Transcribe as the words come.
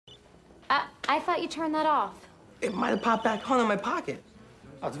I thought you turned that off. It might have popped back on in my pocket.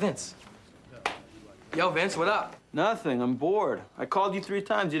 Oh, it's Vince. Yo, Vince, what up? Nothing. I'm bored. I called you 3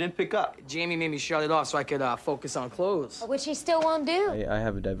 times. You didn't pick up. Jamie made me shut it off so I could focus on clothes. Which he still won't do. I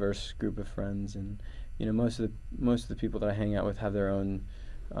have a diverse group of friends, and you know, most of the people that I hang out with have their own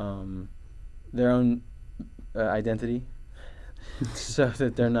identity, so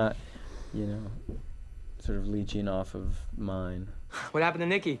that they're not, you know, sort of leeching off of mine. What happened to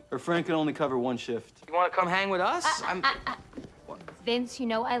Nikki? Her friend can only cover 1 shift. You want to come hang with us? Vince, you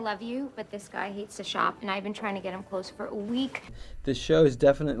know I love you, but this guy hates to shop, and I've been trying to get him close for a week. The show has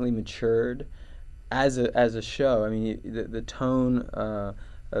definitely matured as a show. I mean, the tone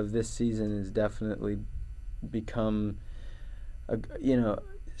of this season has definitely become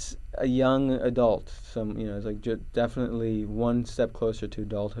a young adult. It's like definitely 1 step closer to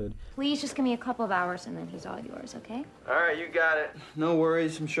adulthood. Please just give me a couple of hours, and then he's all yours, okay? All right, you got it. No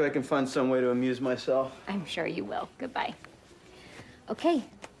worries. I'm sure I can find some way to amuse myself. I'm sure you will. Goodbye. Okay,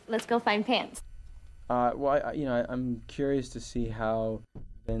 let's go find pants. I'm curious to see how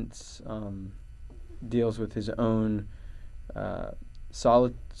Vince deals with his own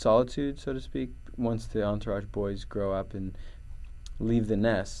solitude, so to speak, once the Entourage boys grow up and leave the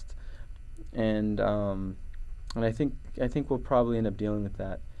nest, and I think we'll probably end up dealing with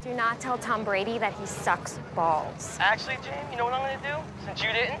that. Do not tell Tom Brady that he sucks balls. Actually, Jamie, you know what I'm gonna do? Since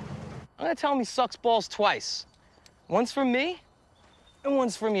you didn't, I'm gonna tell him he sucks balls twice. Once from me, and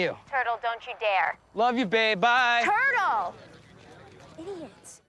once from you. Turtle, don't you dare. Love you, babe. Bye. Turtle!